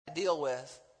deal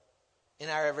with in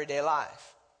our everyday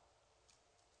life.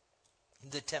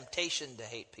 The temptation to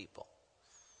hate people.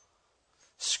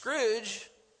 Scrooge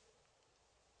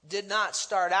did not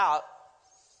start out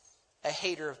a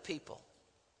hater of people.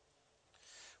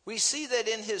 We see that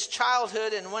in his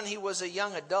childhood and when he was a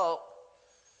young adult,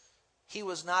 he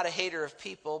was not a hater of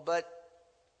people,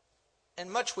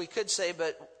 and much we could say,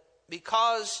 but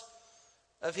because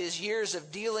of his years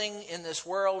of dealing in this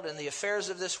world and the affairs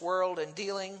of this world and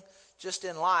dealing just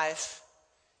in life,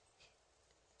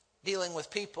 dealing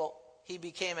with people, he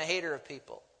became a hater of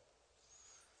people.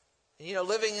 And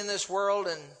living in this world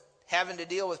and having to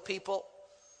deal with people,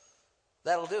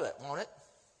 that'll do it, won't it?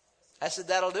 I said,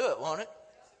 that'll do it, won't it?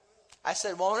 I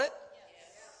said, won't it?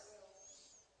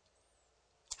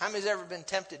 How many's ever been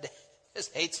tempted to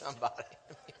just hate somebody?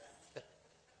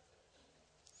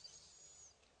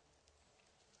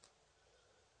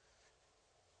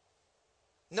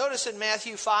 Notice in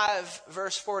Matthew 5,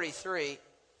 verse 43,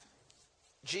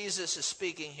 Jesus is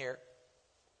speaking here.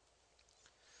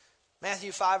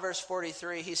 Matthew 5, verse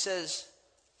 43, he says,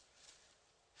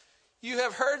 "You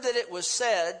have heard that it was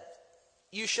said,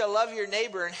 'You shall love your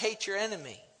neighbor and hate your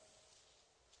enemy.'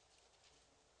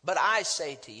 But I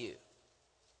say to you,"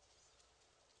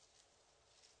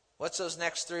 what's those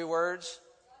next three words?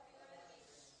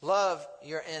 Love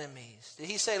your enemies. Did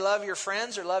he say love your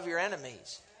friends or love your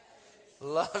enemies?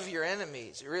 Love your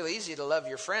enemies. It's really easy to love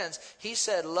your friends. He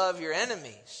said love your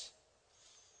enemies.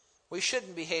 We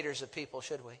shouldn't be haters of people,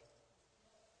 should we?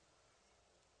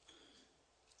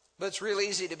 But it's real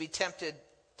easy to be tempted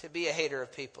to be a hater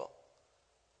of people.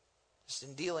 Just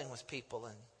in dealing with people.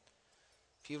 And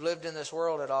if you've lived in this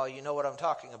world at all, you know what I'm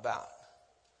talking about.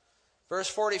 Verse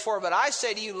 44, "But I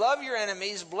say to you, love your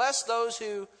enemies, bless those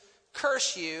who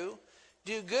curse you,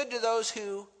 do good to those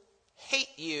who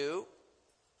hate you,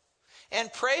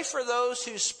 and pray for those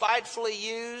who spitefully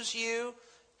use you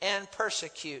and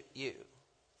persecute you."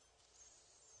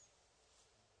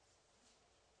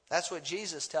 That's what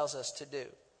Jesus tells us to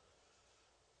do.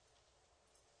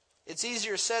 It's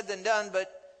easier said than done,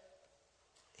 but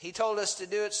he told us to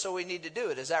do it, so we need to do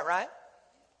it. Is that right?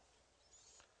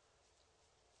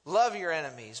 Love your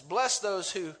enemies. Bless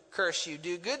those who curse you.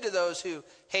 Do good to those who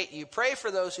hate you. Pray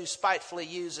for those who spitefully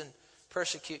use and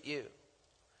persecute you.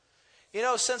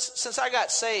 Since I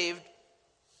got saved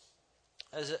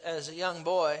as a young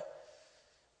boy,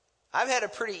 I've had a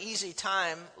pretty easy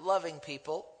time loving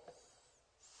people.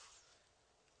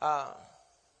 And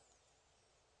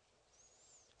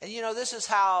this is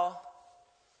how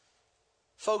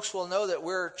folks will know that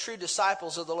we're true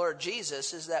disciples of the Lord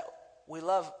Jesus, is that we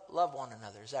love one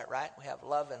another. Is that right? We have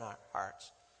love in our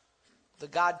hearts. The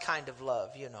God kind of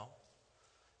love,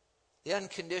 The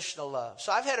unconditional love.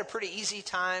 So I've had a pretty easy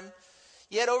time.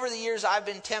 Yet over the years, I've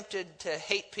been tempted to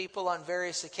hate people on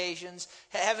various occasions.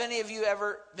 Have any of you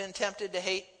ever been tempted to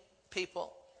hate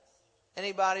people?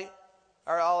 Anybody?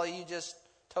 Or are all of you just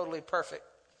totally perfect?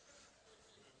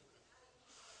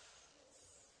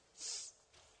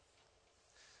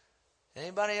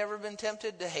 Anybody ever been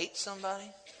tempted to hate somebody?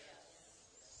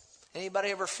 Anybody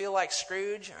ever feel like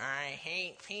Scrooge? I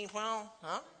hate people,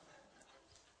 huh?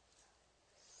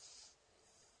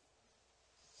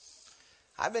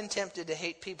 I've been tempted to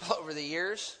hate people over the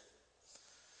years.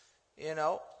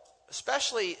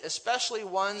 Especially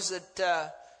ones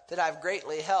that I've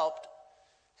greatly helped.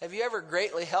 Have you ever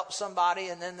greatly helped somebody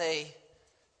and then they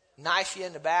knife you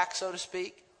in the back, so to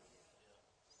speak?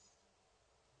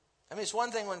 I mean, it's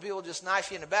one thing when people just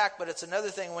knife you in the back, but it's another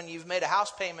thing when you've made a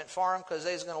house payment for them because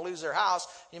they're going to lose their house.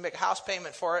 You make a house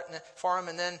payment for them,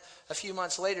 and then a few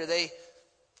months later they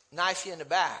knife you in the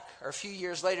back, or a few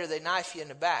years later they knife you in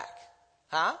the back,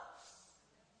 huh?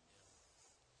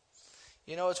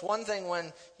 It's one thing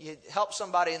when you help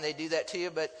somebody and they do that to you,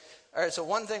 or it's a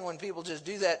one thing when people just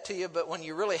do that to you, but when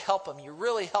you really help them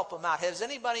out. Has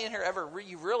anybody in here ever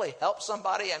you really helped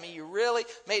somebody? I mean, you really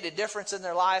made a difference in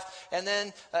their life, and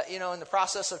then, in the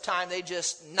process of time, they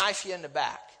just knife you in the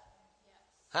back.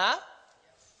 Huh?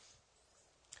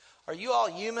 Are you all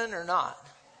human or not?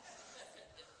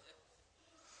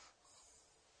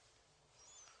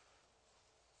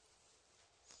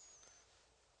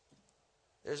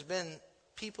 There's been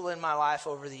people in my life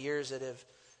over the years that have,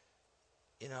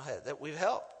 that we've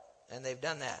helped, and they've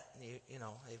done that.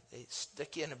 They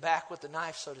stick you in the back with the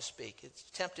knife, so to speak. It's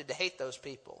tempted to hate those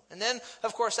people. And then,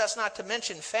 of course, that's not to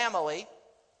mention family.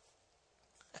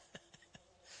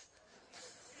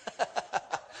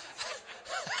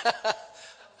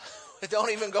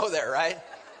 Don't even go there, right?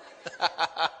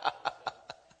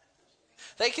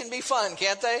 They can be fun,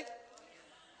 can't they?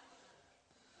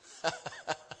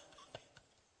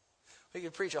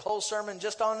 could preach a whole sermon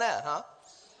just on that, huh?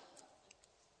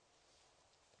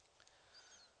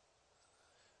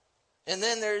 And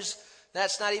then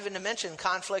that's not even to mention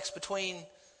conflicts between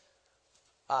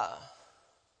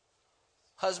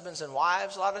husbands and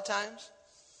wives a lot of times.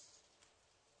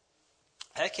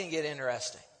 That can get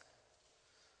interesting.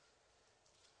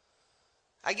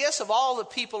 I guess of all the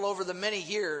people over the many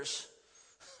years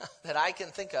that I can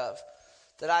think of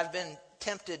that I've been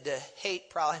tempted to hate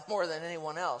probably more than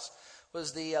anyone else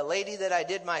was the lady that I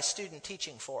did my student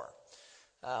teaching for.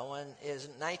 When is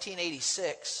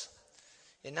 1986.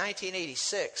 In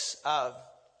 1986, I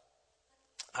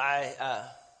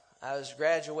was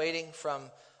graduating from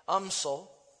UMSL,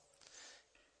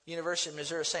 University of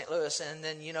Missouri St. Louis, and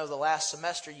then the last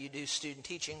semester you do student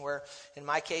teaching, where in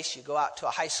my case you go out to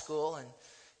a high school and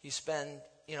you spend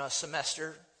a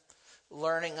semester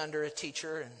learning under a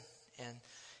teacher,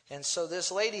 and so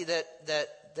this lady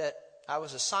that I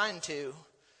was assigned to,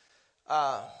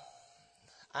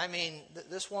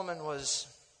 this woman was,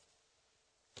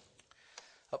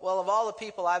 well, of all the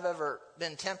people I've ever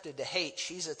been tempted to hate,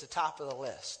 she's at the top of the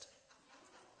list.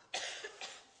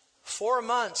 4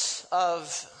 months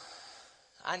of,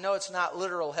 I know it's not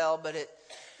literal hell, but it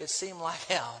seemed like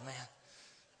hell, man.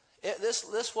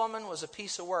 This woman was a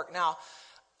piece of work. Now,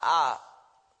 I'm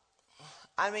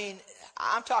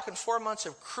talking 4 months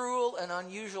of cruel and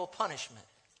unusual punishment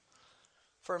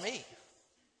for me.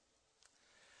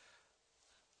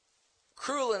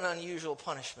 Cruel and unusual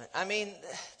punishment. Have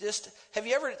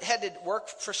you ever had to work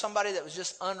for somebody that was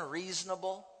just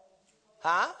unreasonable?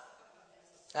 Huh?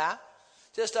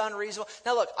 Just unreasonable.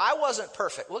 Now look, I wasn't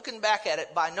perfect. Looking back at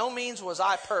it, by no means was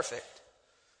I perfect.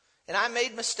 And I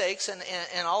made mistakes and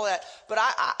all that. But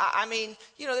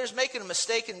there's making a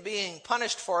mistake and being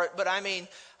punished for it. But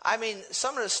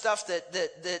some of the stuff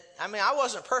that I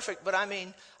wasn't perfect, but I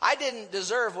didn't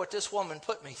deserve what this woman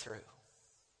put me through.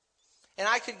 And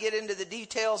I could get into the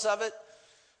details of it,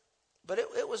 but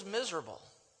it was miserable.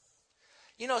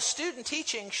 Student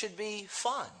teaching should be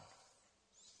fun.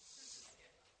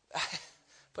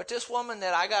 But this woman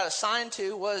that I got assigned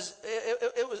to was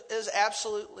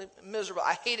absolutely miserable.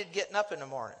 I hated getting up in the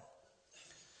morning.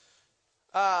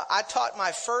 I taught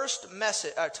my first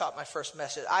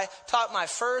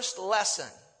lesson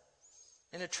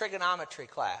in a trigonometry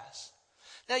class.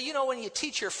 Now, when you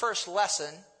teach your first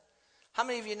lesson, how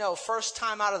many of you know first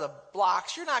time out of the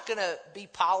blocks, you're not going to be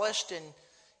polished? And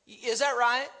is that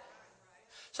right?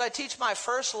 So I teach my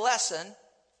first lesson.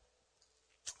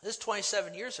 This is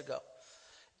 27 years ago.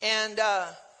 And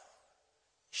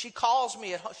she calls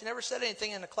me at home. She never said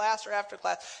anything in the class or after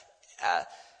class.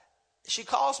 She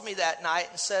calls me that night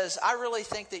and says, I really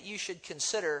think that you should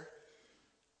consider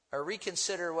or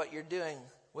reconsider what you're doing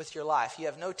with your life. You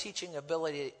have no teaching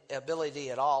ability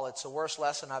at all. It's the worst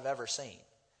lesson I've ever seen.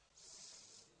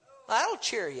 Well, that'll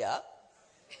cheer you up.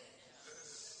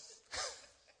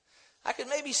 I could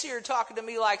maybe see her talking to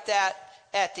me like that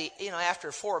at the,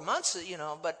 after 4 months,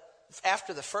 but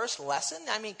after the first lesson,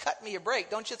 cut me a break.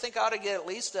 Don't you think I ought to get at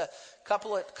least a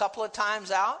couple of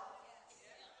times out?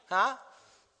 Huh?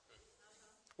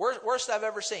 Worst I've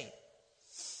ever seen.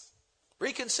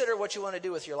 Reconsider what you want to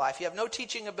do with your life. You have no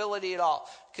teaching ability at all.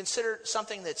 Consider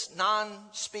something that's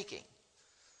non-speaking.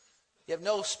 You have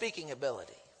no speaking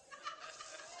ability.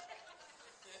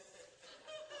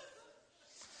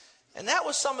 And that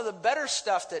was some of the better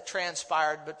stuff that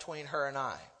transpired between her and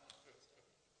I.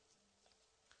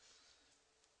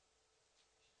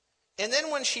 And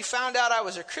then when she found out I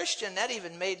was a Christian, that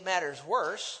even made matters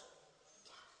worse.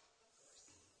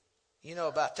 You know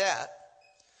about that.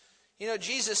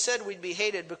 Jesus said we'd be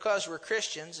hated because we're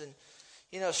Christians. And,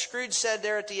 Scrooge said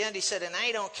there at the end, he said, and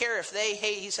I don't care if they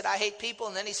hate, he said, I hate people.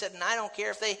 And then he said, and I don't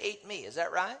care if they hate me. Is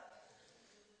that right?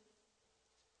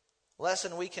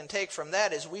 Lesson we can take from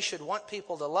that is we should want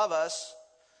people to love us,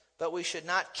 but we should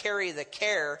not carry the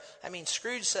care.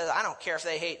 Scrooge says, I don't care if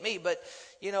they hate me, but,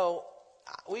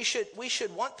 we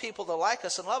should want people to like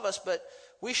us and love us, but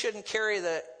we shouldn't carry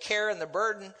the care and the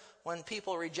burden when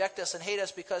people reject us and hate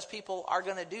us, because people are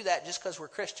going to do that just because we're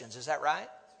Christians. Is that right?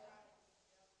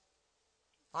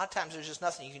 A lot of times there's just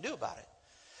nothing you can do about it.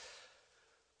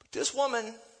 But this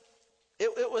woman,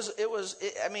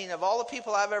 of all the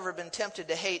people I've ever been tempted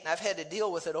to hate, and I've had to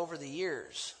deal with it over the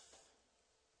years.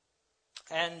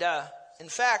 And in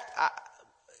fact,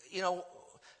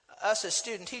 us as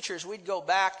student teachers, we'd go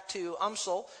back to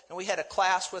UMSL, and we had a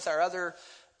class with our other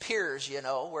peers,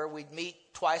 where we'd meet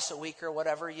twice a week or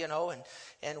whatever,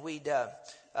 and we'd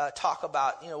talk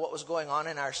about, what was going on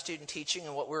in our student teaching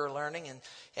and what we were learning.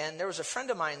 And there was a friend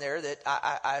of mine there that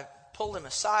I pulled him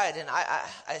aside, and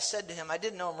I said to him, I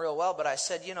didn't know him real well, but I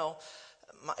said,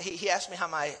 he asked me how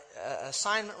my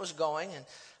assignment was going, and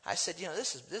I said,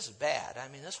 this is bad.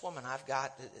 I mean, this woman I've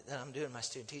got that I'm doing my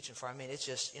student teaching for, I mean, it's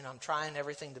just, I'm trying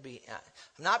everything to be,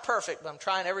 I'm not perfect, but I'm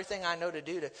trying everything I know to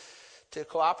do to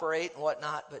cooperate and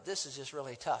whatnot, but this is just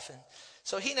really tough. And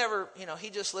so he never, he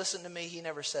just listened to me. He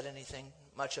never said anything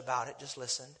much about it, just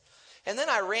listened. And then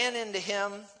I ran into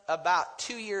him about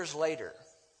 2 years later.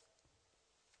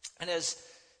 And as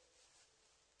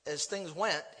things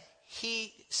went,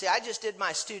 I just did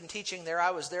my student teaching there.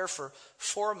 I was there for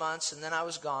 4 months, and then I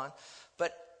was gone.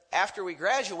 But after we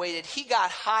graduated, he got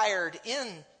hired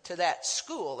into that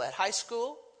school, that high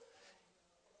school.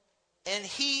 And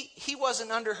he wasn't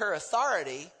under her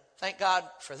authority. Thank God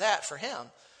for that, for him.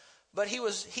 But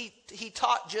he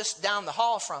taught just down the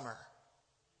hall from her.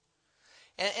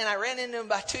 And I ran into him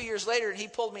about 2 years later, and he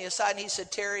pulled me aside, and he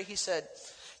said, Terry, he said,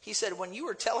 when you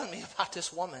were telling me about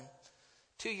this woman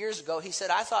 2 years ago, he said,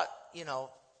 I thought,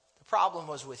 the problem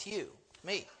was with you,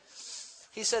 me.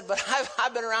 He said, but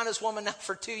I've been around this woman now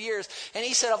for 2 years. And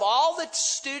he said, of all the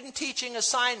student teaching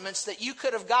assignments that you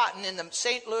could have gotten in the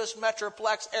St. Louis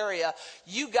Metroplex area,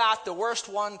 you got the worst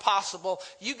one possible.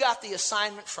 You got the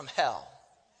assignment from hell.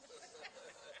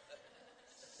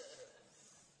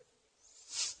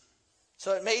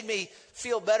 So it made me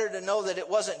feel better to know that it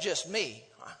wasn't just me.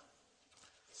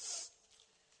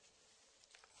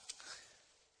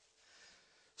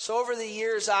 So over the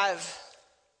years, I've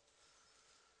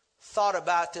thought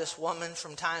about this woman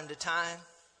from time to time.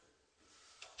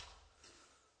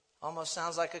 Almost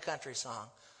sounds like a country song.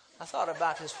 I thought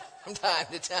about this from time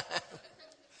to time.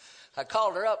 I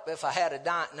called her up if I had a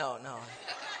dime. No.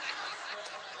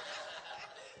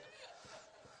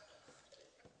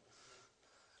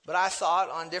 But I thought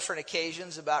on different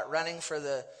occasions about running for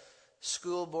the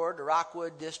school board, the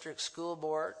Rockwood District School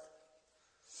Board,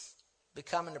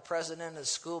 becoming the president of the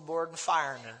school board and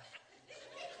firing her.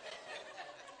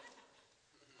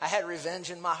 I had revenge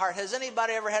in my heart. Has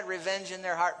anybody ever had revenge in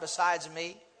their heart besides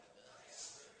me?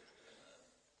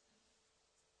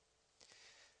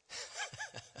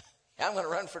 I'm going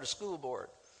to run for the school board.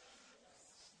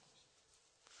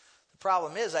 The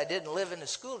problem is I didn't live in the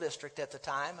school district at the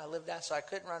time. I lived out, so I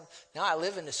couldn't run. Now I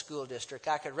live in the school district.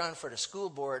 I could run for the school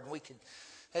board, and we could.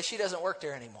 She doesn't work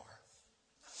there anymore.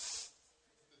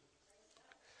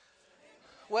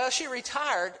 Well, she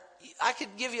retired. I could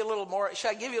give you a little more. Should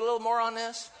I give you a little more on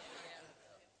this?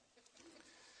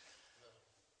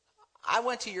 I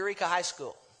went to Eureka High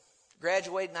School,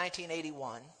 graduated in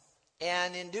 1981.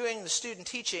 And in doing the student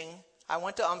teaching, I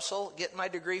went to UMSL, getting my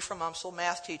degree from UMSL,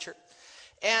 math teacher.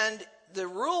 And the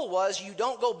rule was you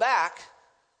don't go back.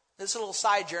 This is a little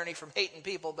side journey from hating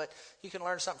people, but you can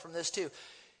learn something from this too.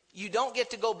 You don't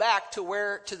get to go back to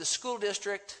the school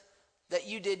district that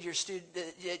you did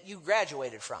that you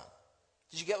graduated from.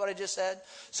 Did you get what I just said?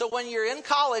 So when you're in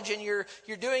college and you're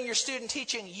doing your student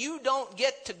teaching, you don't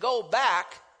get to go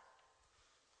back.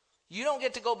 You don't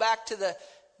get to go back to the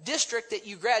district that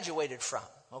you graduated from.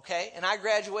 Okay? And I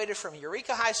graduated from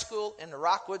Eureka High School in the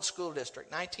Rockwood School District,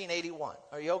 1981.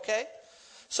 Are you okay?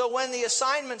 So when the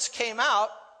assignments came out,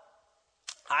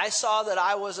 I saw that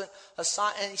I wasn't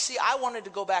assigned. And you see, I wanted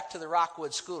to go back to the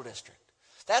Rockwood School District.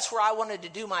 That's where I wanted to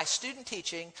do my student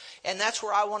teaching, and that's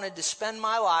where I wanted to spend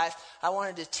my life. I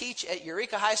wanted to teach at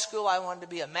Eureka High School. I wanted to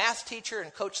be a math teacher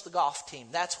and coach the golf team.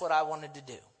 That's what I wanted to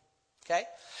do. Okay?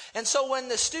 And so when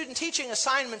the student teaching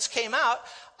assignments came out,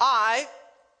 I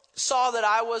saw that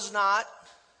I was not,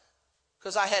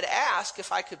 because I had asked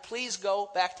if I could please go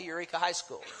back to Eureka High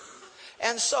School.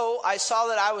 And so I saw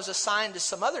that I was assigned to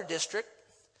some other district.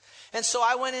 And so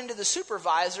I went into the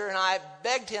supervisor and I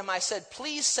begged him, I said,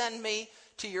 please send me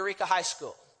to Eureka High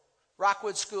School,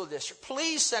 Rockwood School District.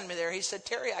 Please send me there. He said,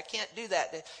 Terry, I can't do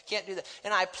that. Can't do that.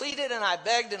 And I pleaded and I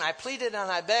begged and I pleaded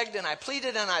and I begged and I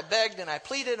pleaded and I begged and I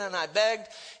pleaded and I begged.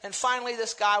 And finally,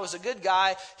 this guy was a good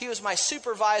guy. He was my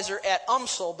supervisor at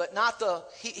UMSL, but not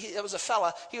it was a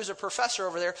fella. He was a professor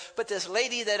over there. But this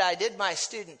lady that I did my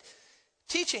student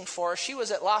teaching for, she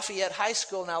was at Lafayette High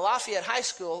School. Now, Lafayette High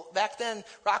School, back then,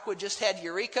 Rockwood just had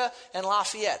Eureka and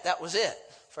Lafayette. That was it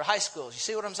for high schools. You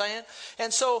see what I'm saying?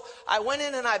 And so I went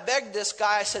in and I begged this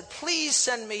guy. I said, please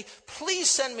send me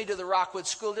to the Rockwood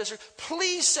School District.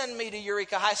 Please send me to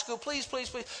Eureka High School. Please, please,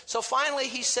 please. So finally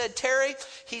he said, Terry,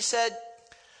 he said,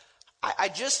 I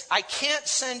can't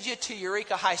send you to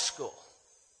Eureka High School.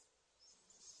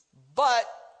 But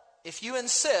if you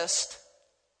insist,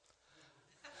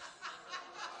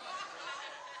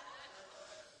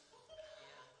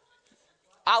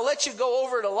 I'll let you go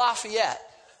over to Lafayette.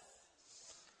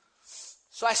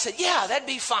 So I said, yeah, that'd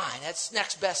be fine. That's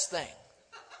next best thing.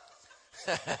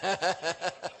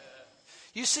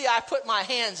 You see, I put my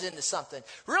hands into something.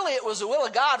 Really, it was the will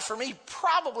of God for me,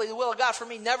 probably the will of God for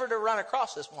me never to run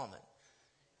across this woman.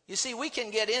 You see, we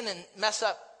can get in and mess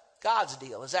up God's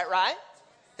deal. Is that right?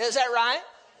 Is that right?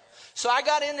 So I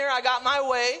got in there, I got my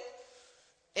way,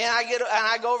 and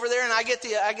I go over there and I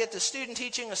get the student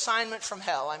teaching assignment from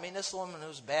hell. I mean, this woman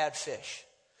was bad fish.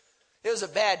 It was a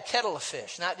bad kettle of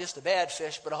fish, not just a bad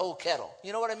fish, but a whole kettle.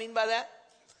 You know what I mean by that?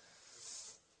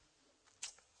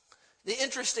 The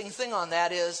interesting thing on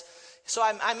that is, so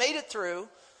I made it through,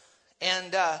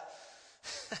 and I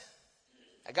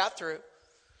got through,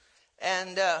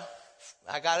 and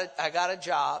I got a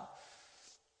job.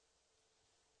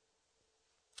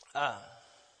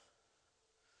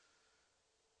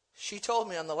 She told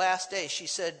me on the last day, she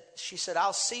said,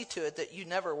 I'll see to it that you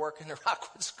never work in the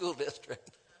Rockwood School District.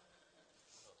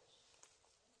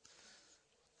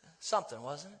 Something,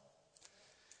 wasn't it?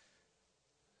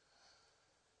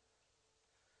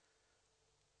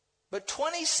 But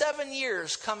 27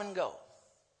 years come and go.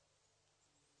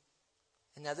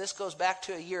 And now this goes back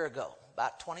to a year ago,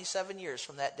 about 27 years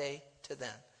from that day to then.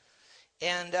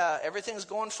 And everything's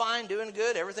going fine, doing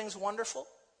good, everything's wonderful.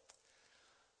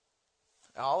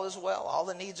 All is well, all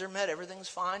the needs are met, everything's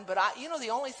fine. But the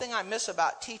only thing I miss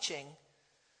about teaching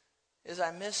is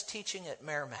I miss teaching at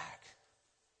Merrimack.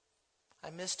 I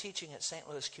miss teaching at St.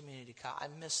 Louis Community College. I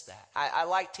miss that. I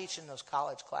like teaching those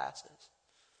college classes.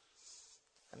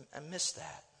 I miss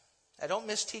that. I don't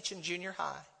miss teaching junior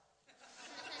high.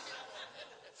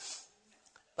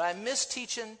 But I miss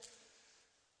teaching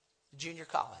junior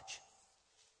college.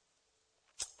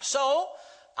 So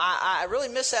I really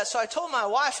miss that. So I told my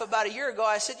wife about a year ago,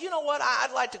 I said, you know what,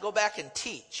 I'd like to go back and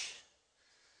teach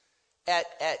at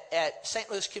St.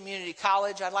 Louis Community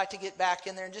College. I'd like to get back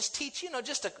in there and just teach,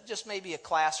 just maybe a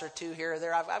class or two here or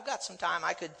there. I've got some time.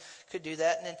 I could do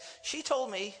that. And then she told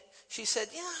me, she said,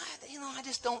 I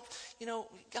just don't,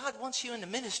 God wants you in the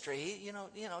ministry,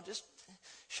 just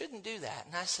shouldn't do that.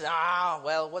 And I said,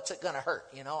 well, what's it going to hurt?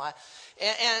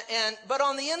 But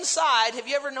on the inside, have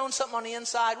you ever known something on the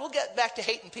inside? We'll get back to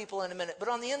hating people in a minute. But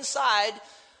on the inside,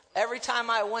 every time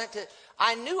I went to,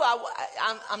 I knew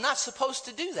I'm not supposed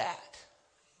to do that.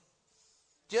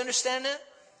 Do you understand that?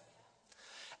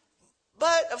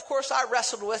 But, of course, I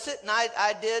wrestled with it, and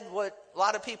I did what a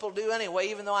lot of people do anyway,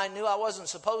 even though I knew I wasn't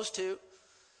supposed to.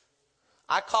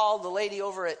 I called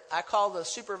the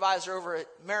supervisor over at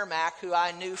Merrimack, who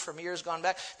I knew from years gone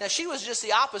back. Now, she was just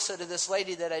the opposite of this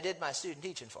lady that I did my student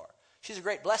teaching for. She's a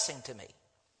great blessing to me.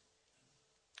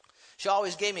 She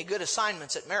always gave me good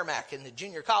assignments at Merrimack in the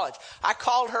junior college. I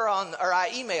called her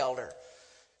I emailed her,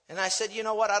 and I said, you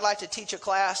know what, I'd like to teach a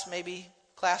class, maybe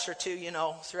class or two,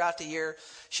 throughout the year.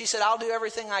 She said, I'll do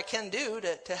everything I can do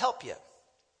to help you.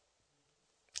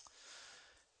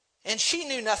 And she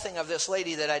knew nothing of this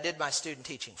lady that I did my student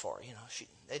teaching for.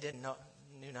 They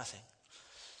knew nothing.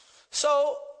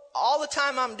 So all the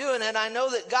time I'm doing it, I know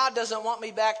that God doesn't want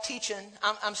me back teaching.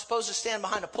 I'm supposed to stand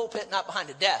behind a pulpit, not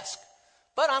behind a desk.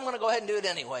 But I'm going to go ahead and do it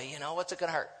anyway. What's it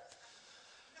going to hurt?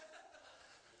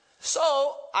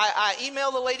 So I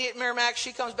email the lady at Merrimack.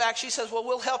 She comes back. She says, well,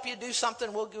 we'll help you do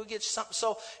something. We'll get you something.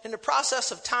 So in the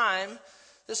process of time,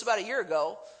 this is about a year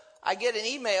ago, I get an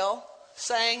email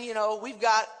saying,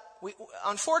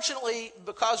 unfortunately,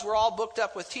 because we're all booked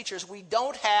up with teachers, we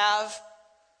don't have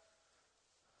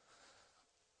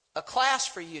a class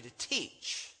for you to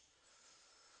teach.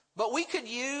 But we could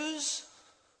use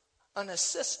an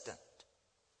assistant.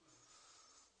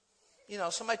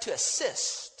 Somebody to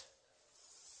assist.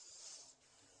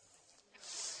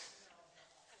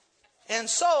 And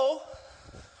so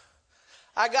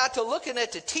I got to looking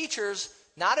at the teachers,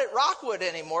 not at Rockwood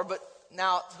anymore, but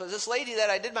now this lady that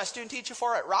I did my student teaching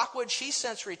for at Rockwood, she's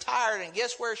since retired, and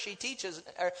guess where she teaches?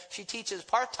 She teaches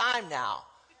part-time now.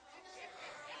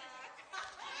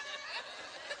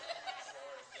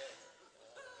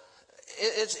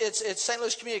 It's St.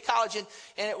 Louis Community College, and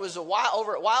it was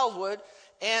over at Wildwood.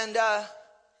 And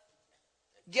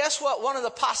guess what one of the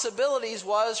possibilities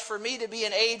was for me to be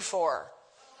an aide for?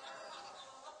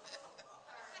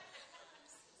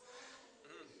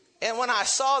 And when I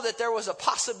saw that there was a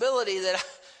possibility that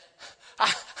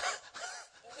I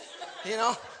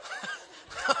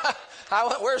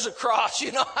went, where's the cross?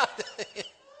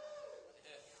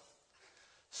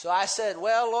 So I said,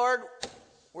 well, Lord,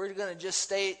 we're going to just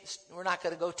stay. We're not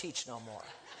going to go teach no more.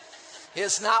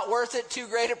 It's not worth it, too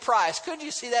great a price. Couldn't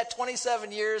you see that?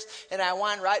 27 years, and I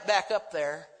wind right back up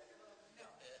there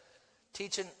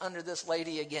teaching under this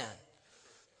lady again.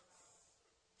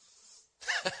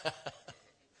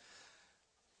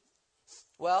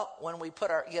 Well, when we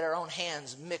get our own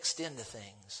hands mixed into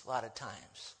things, a lot of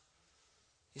times,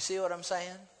 You see what I'm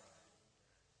saying?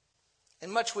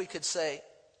 And much we could say.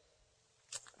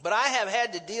 But I have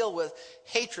had to deal with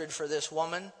hatred for this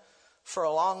woman for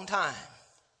a long time.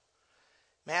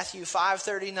 Matthew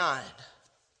 5:39.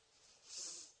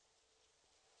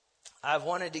 I've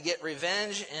wanted to get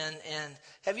revenge, and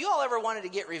have you all ever wanted to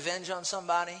get revenge on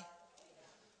somebody?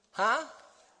 Huh?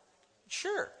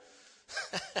 Sure.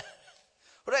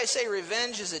 What did I say?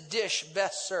 Revenge is a dish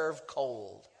best served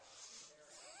cold.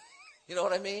 You know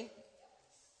what I mean?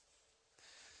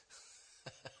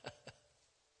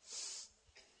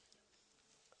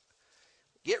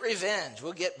 Get revenge.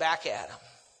 We'll get back at them.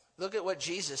 Look at what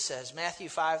Jesus says. Matthew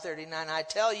 5:39. I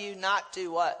tell you not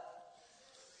to what?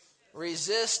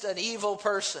 Resist an evil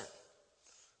person.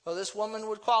 Well, this woman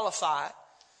would qualify.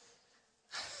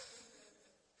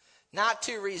 Not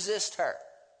to resist her.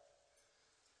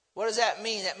 What does that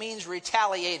mean? That means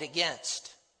retaliate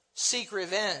against. Seek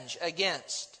revenge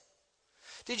against.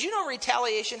 Did you know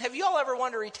retaliation? Have you all ever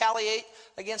wanted to retaliate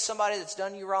against somebody that's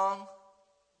done you wrong?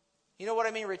 You know what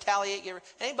I mean, retaliate?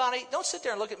 Anybody? Don't sit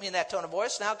there and look at me in that tone of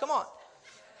voice now. Come on.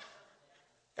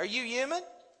 Are you human?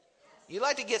 You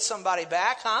like to get somebody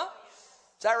back, huh?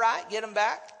 Is that right? Get them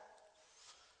back?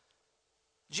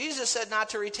 Jesus said not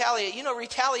to retaliate. You know,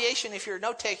 retaliation, if you're a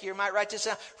note taker, you might write this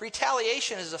down.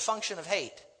 Retaliation is a function of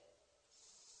hate.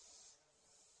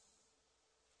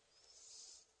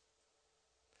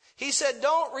 He said,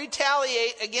 don't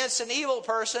retaliate against an evil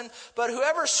person, but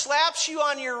whoever slaps you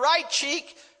on your right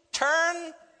cheek,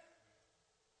 turn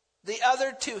the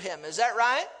other to him. Is that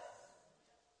right?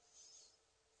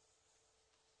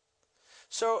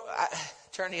 So,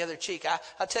 turn the other cheek.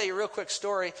 I'll tell you a real quick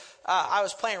story. I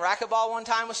was playing racquetball one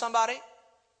time with somebody,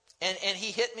 and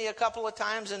he hit me a couple of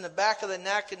times in the back of the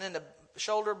neck and in the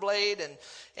shoulder blade,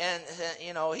 and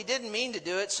you know, he didn't mean to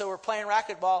do it. So we're playing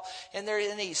racquetball, and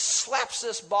he slaps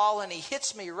this ball and he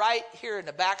hits me right here in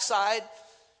the backside,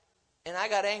 and I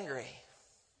got angry.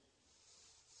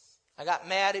 I got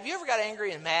mad. Have you ever got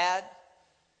angry and mad?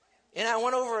 And I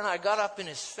went over and I got up in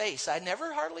his face. I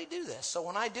never hardly do this. So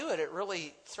when I do it, it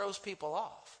really throws people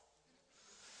off.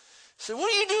 So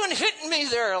what are you doing hitting me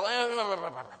there?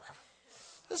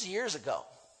 This is years ago.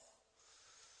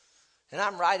 And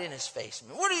I'm right in his face.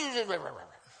 What are you doing?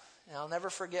 And I'll never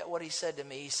forget what he said to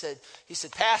me. He said,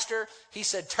 Pastor, he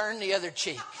said, turn the other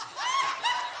cheek.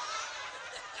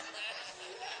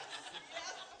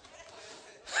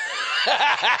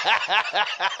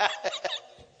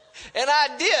 And I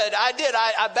did.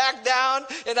 I backed down,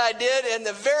 and I did. And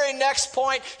the very next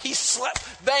point, he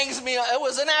bangs me. It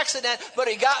was an accident, but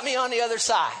he got me on the other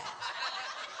side.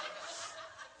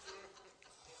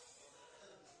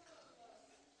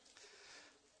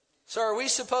 So are we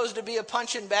supposed to be a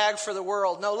punching bag for the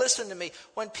world? No, listen to me.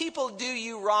 When people do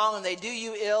you wrong and they do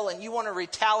you ill and you want to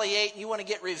retaliate and you want to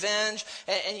get revenge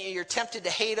and you're tempted to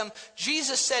hate them,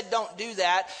 Jesus said don't do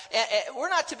that. And we're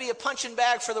not to be a punching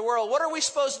bag for the world. What are we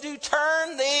supposed to do?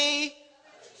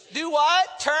 Do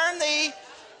what? Turn the...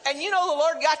 And you know, the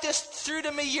Lord got this through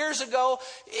to me years ago,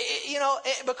 you know,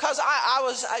 because I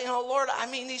was, you know, Lord, I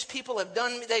mean, these people have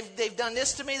done, they've done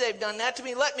this to me, they've done that to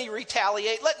me. Let me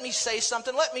retaliate. Let me say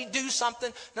something. Let me do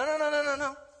something. No.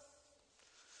 I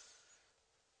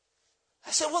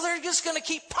said, well, they're just going to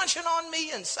keep punching on me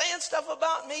and saying stuff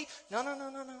about me. No.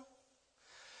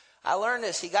 I learned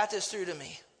this. He got this through to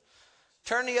me.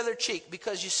 Turn the other cheek,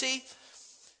 because you see,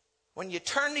 when you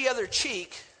turn the other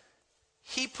cheek,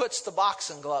 he puts the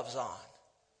boxing gloves on.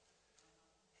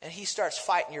 And he starts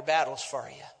fighting your battles for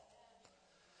you.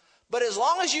 But as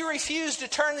long as you refuse to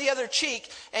turn the other cheek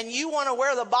and you want to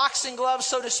wear the boxing gloves,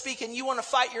 so to speak, and you want to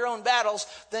fight your own battles,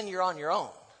 then you're on your own.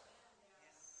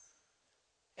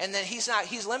 And then he's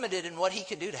limited in what he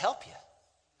can do to help you.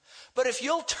 But if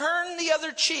you'll turn the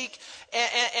other cheek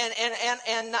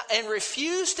and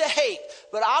refuse to hate,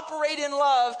 but operate in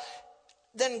love,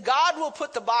 then God will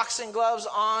put the boxing gloves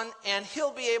on and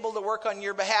he'll be able to work on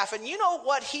your behalf. And you know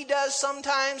what he does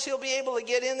sometimes? He'll be able to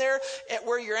get in there at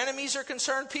where your enemies are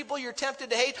concerned, people you're tempted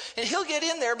to hate, and he'll get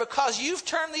in there because you've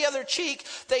turned the other cheek.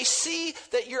 They see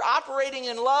that you're operating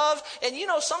in love, and you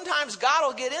know, sometimes God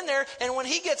will get in there, and when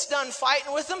he gets done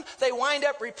fighting with them, they wind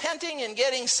up repenting and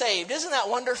getting saved. Isn't that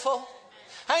wonderful?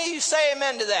 How do you say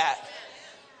amen to that?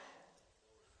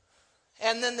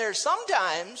 And then there's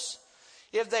sometimes,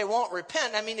 if they won't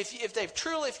repent, I mean,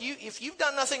 if you've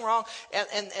done nothing wrong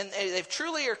and they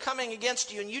truly are coming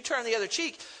against you and you turn the other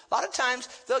cheek, a lot of times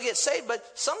they'll get saved, but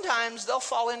sometimes they'll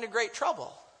fall into great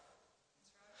trouble.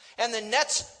 And the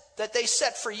nets that they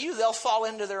set for you, they'll fall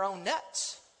into their own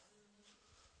nets.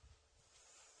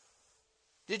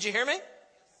 Did you hear me?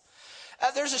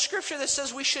 There's a scripture that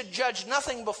says we should judge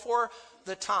nothing before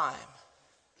the time.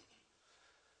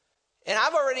 And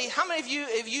I've already, how many of you,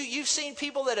 you've seen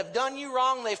people that have done you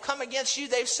wrong, they've come against you,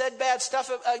 they've said bad stuff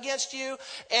against you,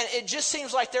 and it just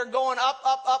seems like they're going up,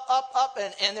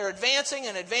 and they're advancing,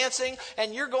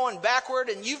 and you're going backward,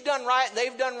 and you've done right, and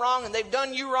they've done wrong, and they've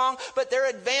done you wrong, but they're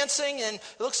advancing, and it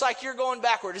looks like you're going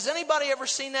backward. Has anybody ever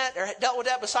seen that or dealt with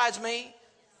that besides me?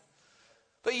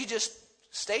 But you just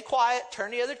stay quiet, turn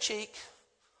the other cheek,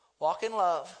 walk in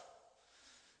love.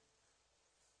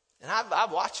 And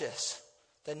I've watched this.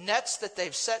 The nets that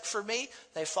they've set for me,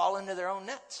 they fall into their own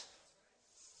nets.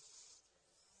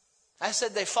 I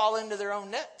said they fall into their own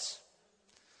nets.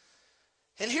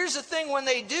 And here's the thing, when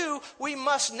they do, we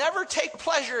must never take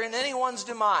pleasure in anyone's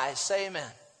demise. Say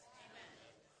amen.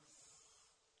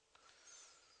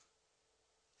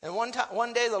 And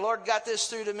one day the Lord got this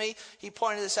through to me. He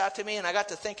pointed this out to me, and I got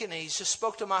to thinking, and he just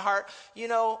spoke to my heart. You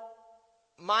know,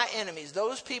 my enemies,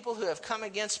 those people who have come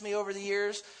against me over the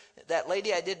years, that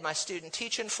lady I did my student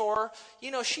teaching for,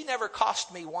 you know, she never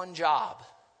cost me one job.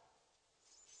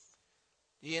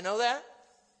 Do you know that?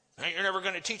 You're never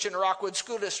going to teach in the Rockwood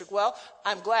School District. Well,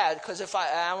 I'm glad, because if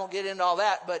I won't get into all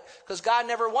that, but because God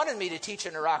never wanted me to teach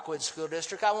in the Rockwood School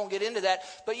District, I won't get into that.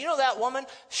 But you know that woman,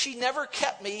 she never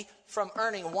kept me from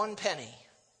earning one penny.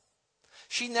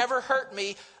 She never hurt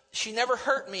me. She never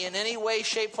hurt me in any way,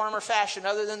 shape, form, or fashion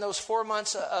other than those 4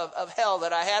 months of hell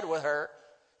that I had with her.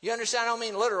 You understand? I don't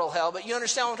mean literal hell, but you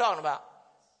understand what I'm talking about.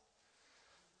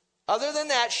 Other than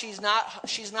that, she's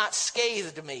not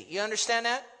scathed me. You understand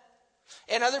that?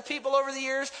 And other people over the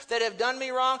years that have done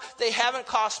me wrong, they haven't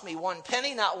cost me one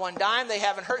penny, not one dime. They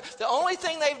haven't hurt. The only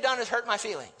thing they've done is hurt my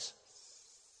feelings.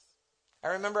 I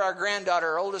remember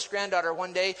our oldest granddaughter,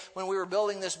 one day when we were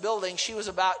building this building, she was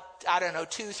about,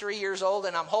 2-3 years old,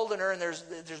 and I'm holding her, and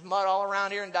there's mud all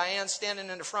around here, and Diane's standing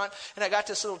in the front, and I got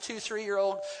this little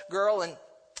 2-3-year-old girl, and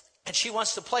she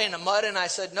wants to play in the mud, and I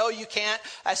said, no, you can't.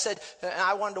 I said, and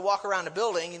I wanted to walk around the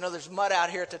building. You know, there's mud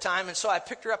out here at the time. And so I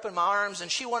picked her up in my arms,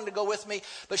 and she wanted to go with me,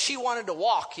 but she wanted to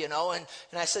walk, you know. And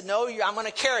I said, no, I'm going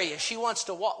to carry you. She wants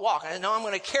to walk. I said, no, I'm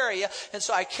going to carry you. And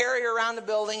so I carry her around the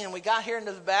building, and we got here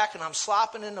into the back, and I'm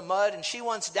slopping in the mud, and she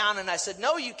wants down. And I said,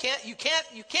 no, you can't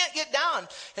get down.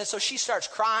 And so she starts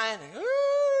crying, and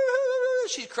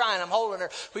she's crying. I'm holding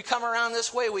her. We come around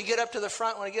this way. We get up to the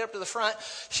front. When I get up to the front,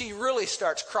 she really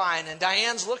starts crying. And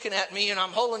Diane's looking at me, and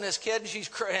I'm holding this kid, and she's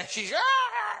crying.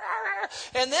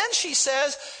 And then she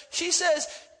says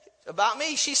about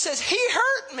me, she says, he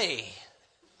hurt me.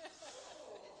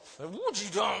 What you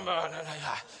talking about?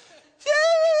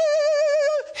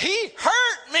 He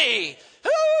hurt me.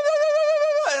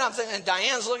 And I'm thinking, and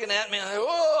Diane's looking at me, and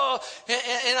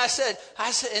I said,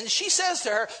 and she says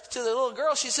to the little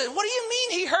girl, she said, what do you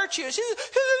mean he hurt you? She said,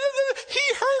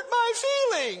 he hurt my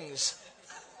feelings.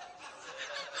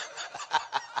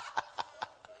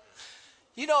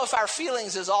 You know, if our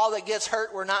feelings is all that gets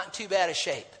hurt, we're not in too bad a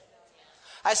shape.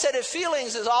 I said, if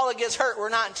feelings is all that gets hurt, we're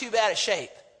not in too bad a shape.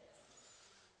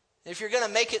 If you're going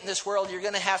to make it in this world, you're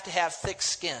going to have thick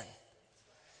skin.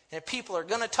 And if people are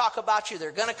going to talk about you,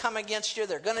 they're going to come against you,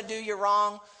 they're going to do you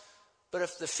wrong. But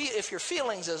if your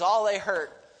feelings is all they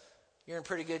hurt, you're in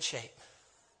pretty good shape.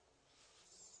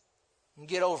 And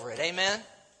get over it. Amen?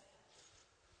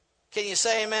 Can you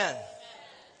say amen?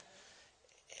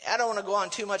 I don't want to go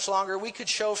on too much longer. We could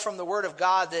show from the Word of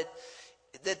God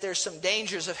that there's some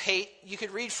dangers of hate. You could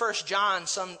read 1 John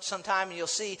sometime, and you'll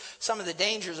see some of the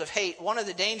dangers of hate. One of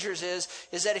the dangers is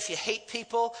that if you hate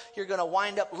people, you're going to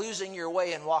wind up losing your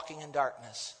way and walking in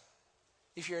darkness.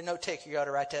 If you're a note taker, you ought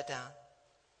to write that down.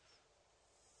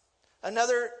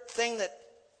 Another thing that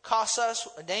costs us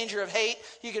a danger of hate,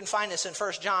 you can find this in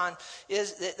 1 John,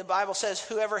 is that the Bible says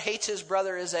whoever hates his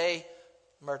brother is a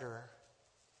murderer.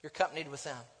 You're companied with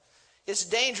them. It's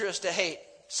dangerous to hate.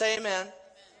 Say amen.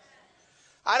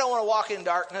 I don't want to walk in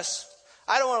darkness.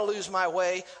 I don't want to lose my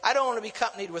way. I don't want to be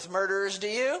companied with murderers. Do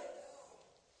you?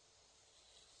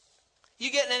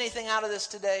 You getting anything out of this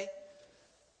today?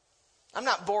 I'm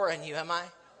not boring you, am I?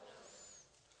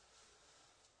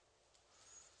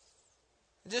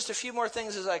 Just a few more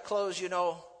things as I close. You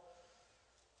know,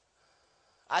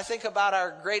 I think about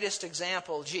our greatest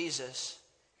example, Jesus.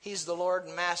 He's the Lord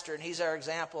and Master, and He's our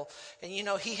example. And you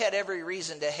know, He had every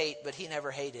reason to hate, but He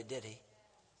never hated, did He?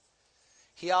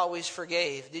 He always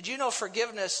forgave. Did you know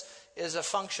forgiveness is a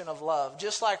function of love?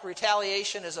 Just like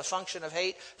retaliation is a function of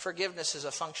hate, forgiveness is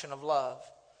a function of love.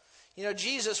 You know,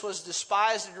 Jesus was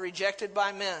despised and rejected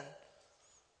by men.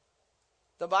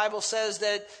 The Bible says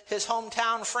that His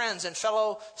hometown friends and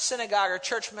fellow synagogue or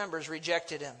church members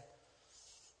rejected Him.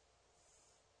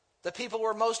 The people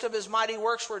where most of His mighty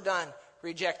works were done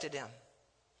rejected Him.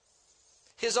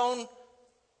 His own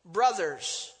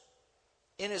brothers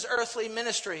in his earthly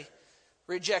ministry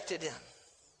rejected him.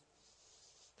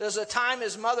 There's a time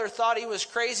his mother thought he was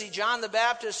crazy. John the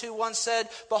Baptist, who once said,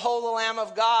 "Behold the Lamb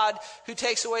of God who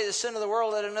takes away the sin of the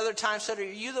world," at another time said, "Are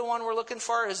you the one we're looking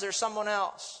for, or is there someone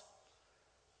else?"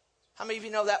 How many of you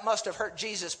know that must have hurt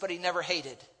Jesus, but he never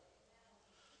hated?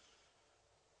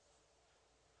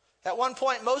 At one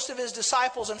point, most of his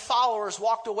disciples and followers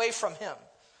walked away from him.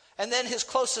 And then his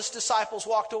closest disciples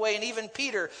walked away, and even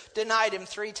Peter denied him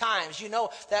 3 times. You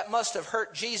know, that must have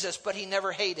hurt Jesus, but he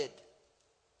never hated.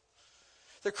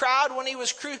 The crowd, when he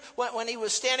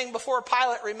was standing before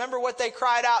Pilate, remember what they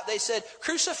cried out? They said,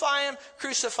 "Crucify him,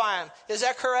 crucify him." Is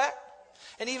that correct?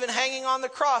 And even hanging on the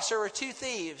cross, there were 2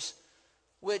 thieves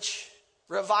which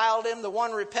reviled him. The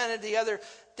one repented, the other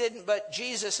didn't. But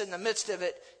Jesus, in the midst of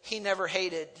it, he never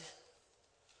hated.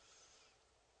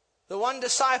 The one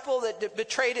disciple that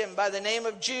betrayed him by the name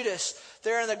of Judas,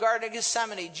 there in the Garden of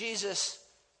Gethsemane, Jesus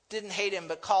didn't hate him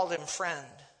but called him friend.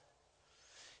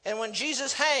 And when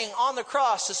Jesus hung on the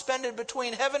cross, suspended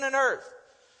between heaven and earth,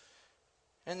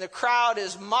 and the crowd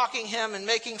is mocking him and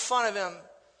making fun of him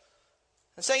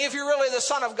and saying, "If you're really the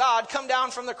Son of God, come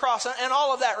down from the cross," and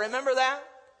all of that, remember that?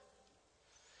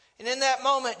 And in that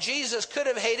moment, Jesus could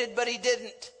have hated, but he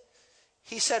didn't.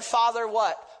 He said, "Father,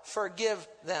 what? Forgive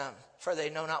them, for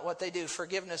they know not what they do."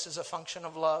 Forgiveness is a function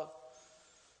of love.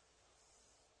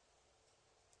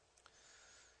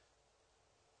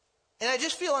 And I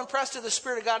just feel impressed with the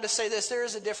Spirit of God to say this. There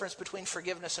is a difference between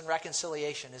forgiveness and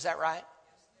reconciliation. Is that right?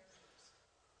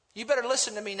 You better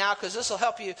listen to me now, because this will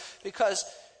help you, because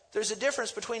there's a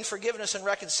difference between forgiveness and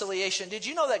reconciliation. Did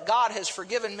you know that God has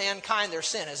forgiven mankind their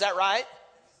sin? Is that right?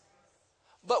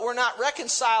 But we're not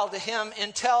reconciled to him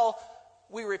until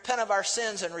we repent of our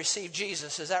sins and receive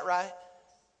Jesus. Is that right?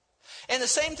 And the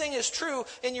same thing is true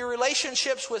in your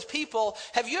relationships with people.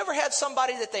 Have you ever had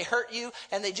somebody that they hurt you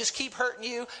and they just keep hurting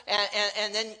you,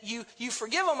 and then you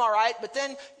forgive them, all right, but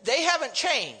then they haven't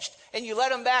changed, and you let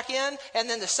them back in, and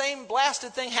then the same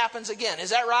blasted thing happens again. Is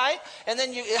that right? And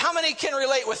then how many can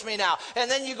relate with me now? And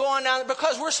then you go on down,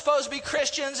 because we're supposed to be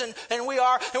Christians, and we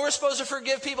are, and we're supposed to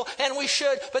forgive people, and we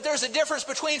should, but there's a difference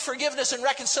between forgiveness and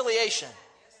reconciliation.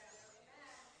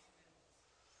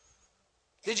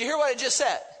 Did you hear what I just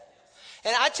said?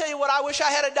 And I tell you what, I wish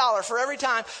I had $1 for every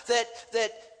time that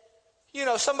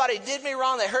somebody did me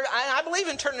wrong, they hurt. I believe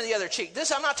in turning the other cheek.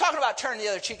 I'm not talking about turning the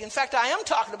other cheek. In fact, I am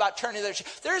talking about turning the other cheek.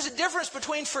 There's a difference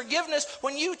between forgiveness.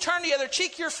 When you turn the other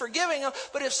cheek, you're forgiving them.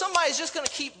 But if somebody's just going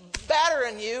to keep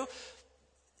battering you,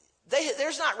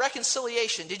 there's not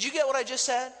reconciliation. Did you get what I just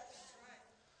said?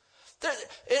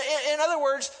 In other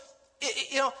words,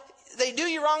 they do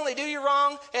you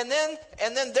wrong, and then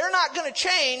they're not going to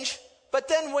change. But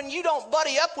then when you don't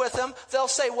buddy up with them, they'll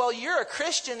say, "Well, you're a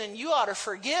Christian and you ought to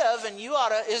forgive, and you ought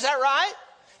to," is that right?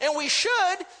 And we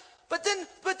should, but then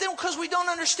because we don't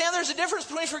understand there's a difference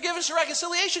between forgiveness and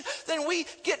reconciliation, then we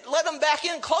let them back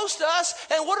in close to us,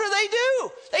 and what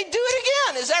do? They do it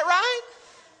again. Is that right?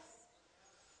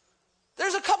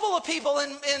 There's a couple of people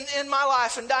in my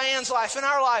life, in Diane's life, in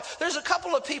our life, there's a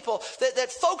couple of people that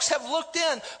folks have looked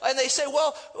in, and they say,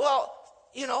 well,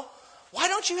 why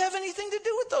don't you have anything to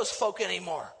do with those folk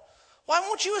anymore? Why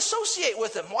won't you associate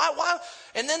with them? Why?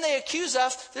 And then they accuse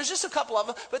us, there's just a couple of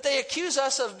them, but they accuse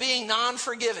us of being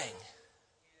non-forgiving.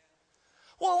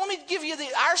 Well, let me give you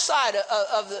our side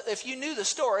of the, if you knew the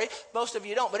story, most of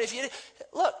you don't, but if you,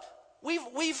 look,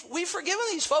 we've forgiven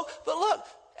these folk, but look,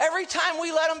 every time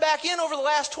we let them back in over the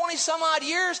last 20 some odd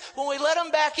years, when we let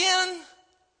them back in,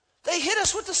 they hit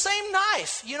us with the same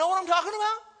knife. You know what I'm talking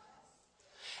about?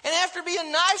 And after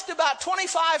being knifed about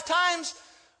 25 times,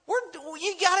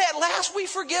 at last we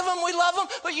forgive them, we love them.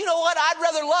 But you know what? I'd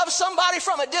rather love somebody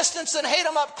from a distance than hate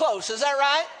them up close. Is that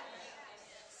right?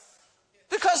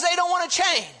 Because they don't want to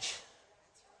change.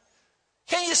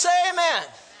 Can you say amen?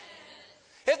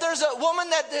 If there's a woman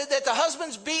that the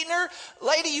husband's beating her,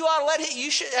 lady, you ought to let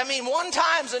him, one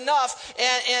time's enough,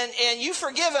 and you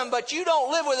forgive him, but you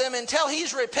don't live with him until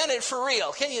he's repented for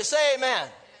real. Can you say amen?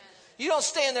 You don't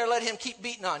stand there and let him keep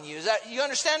beating on you. You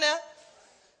understand that?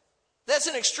 That's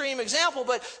an extreme example,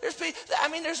 but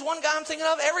there's one guy I'm thinking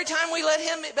of. Every time we let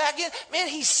him back in, man,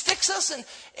 he sticks us,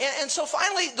 and so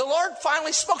finally, the Lord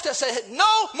finally spoke to us and said,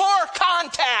 "No more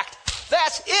contact.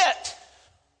 That's it."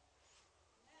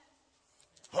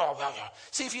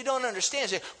 See, if you don't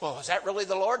understand, you say, "Well, is that really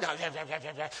the Lord?"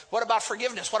 What about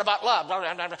forgiveness? What about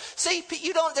love? See,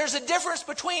 there's a difference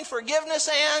between forgiveness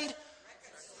and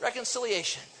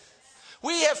reconciliation.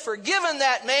 We have forgiven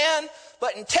that man,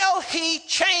 but until he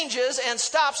changes and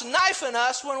stops knifing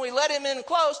us when we let him in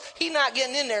close, he's not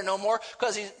getting in there no more.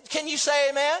 Can you say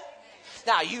amen?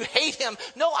 Now, you hate him.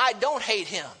 No, I don't hate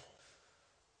him.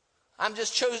 I'm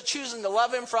just choosing to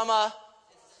love him from a...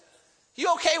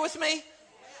 You okay with me?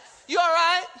 You all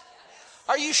right?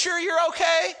 Are you sure you're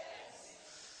okay?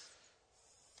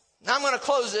 Now I'm going to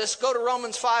close this. Go to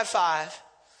Romans 5:5.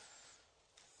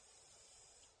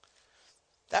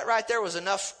 That right there was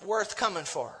enough worth coming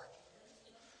for.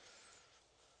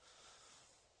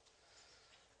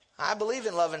 I believe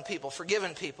in loving people,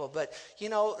 forgiving people, but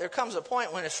there comes a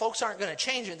point when if folks aren't going to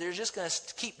change and they're just going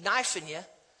to keep knifing you,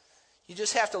 you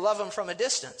just have to love them from a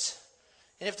distance.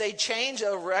 And if they change,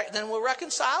 then we'll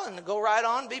reconcile and go right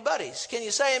on, be buddies. Can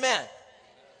you say amen?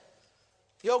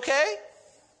 You okay?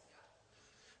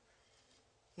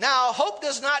 Now, hope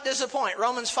does not disappoint.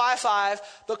 Romans 5:5.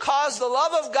 Because the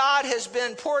love of God has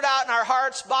been poured out in our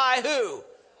hearts by who?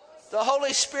 The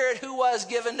Holy Spirit who was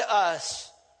given to us.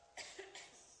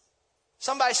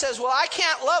 Somebody says, well, I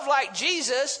can't love like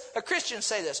Jesus. A Christian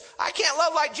say this. I can't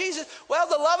love like Jesus. Well,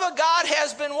 the love of God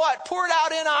has been what? Poured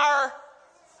out in our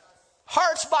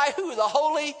hearts by who? The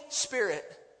Holy Spirit.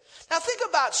 Now think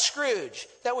about Scrooge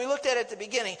that we looked at the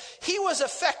beginning. He was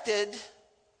affected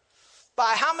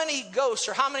by how many ghosts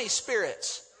or how many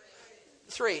spirits?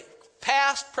 3.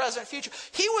 Past, present, future.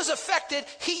 He was affected.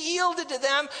 He yielded to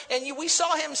them. And we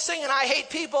saw him singing, I hate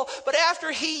people. But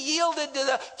after he yielded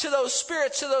to those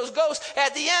spirits, to those ghosts,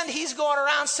 at the end he's going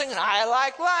around singing, I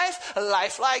like life.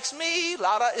 Life likes me. Is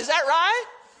that right?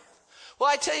 Well,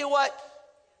 I tell you what.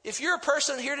 If you're a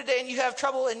person here today and you have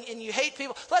trouble and you hate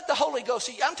people, let the Holy Ghost,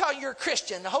 I'm talking you're a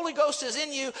Christian, the Holy Ghost is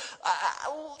in you,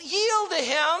 yield to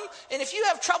him. And if you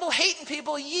have trouble hating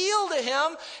people, yield to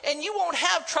him, and you won't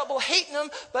have trouble hating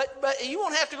them, but you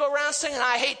won't have to go around singing,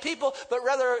 I hate people, but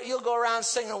rather you'll go around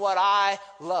singing what I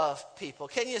love people.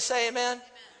 Can you say amen? Amen.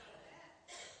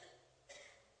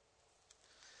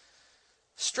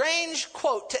 Strange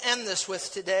quote to end this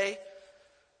with today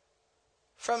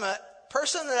from a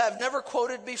person that I've never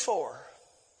quoted before.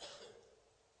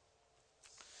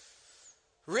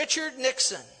 Richard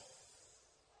Nixon,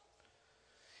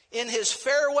 in his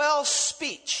farewell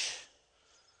speech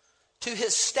to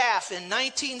his staff in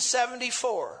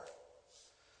 1974,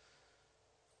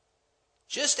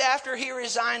 just after he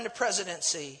resigned the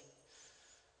presidency,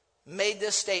 made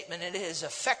this statement. It has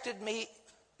affected me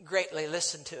greatly.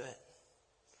 Listen to it.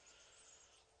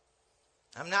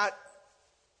 I'm not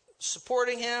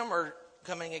supporting him or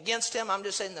coming against him. I'm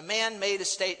just saying the man made a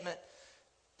statement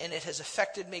and it has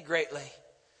affected me greatly.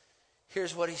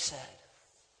 Here's what he said.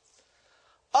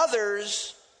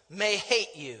 Others may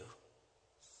hate you,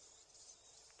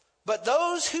 but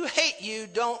those who hate you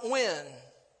don't win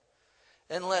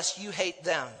unless you hate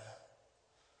them.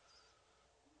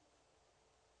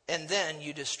 And then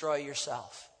you destroy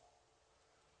yourself.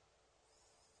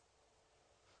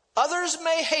 Others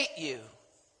may hate you,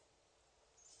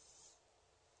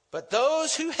 but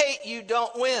those who hate you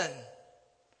don't win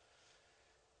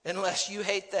unless you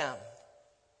hate them.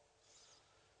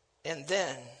 And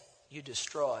then you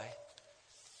destroy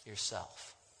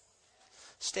yourself.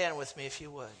 Stand with me if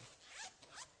you would.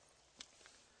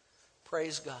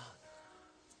 Praise God.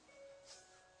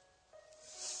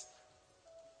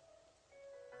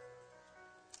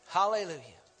 Hallelujah.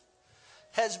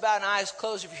 Heads bowed and eyes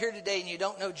closed. If you're here today and you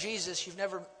don't know Jesus, you've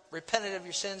never repented of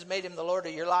your sins, made him the Lord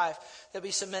of your life, there'll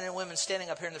be some men and women standing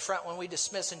up here in the front. When we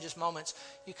dismiss in just moments,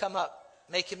 you come up,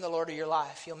 make him the Lord of your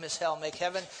life. You'll miss hell, make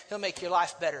heaven. He'll make your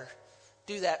life better.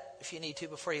 Do that if you need to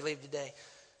before you leave today.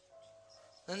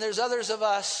 And there's others of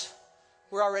us,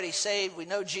 we're already saved. We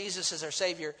know Jesus as our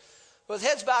Savior. But with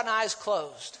heads bowed and eyes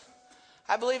closed,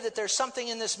 I believe that there's something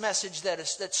in this message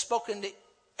that's spoken to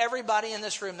everybody in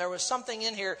this room. There was something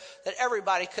in here that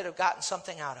everybody could have gotten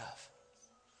something out of.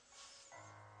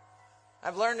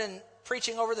 I've learned in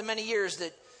preaching over the many years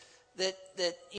that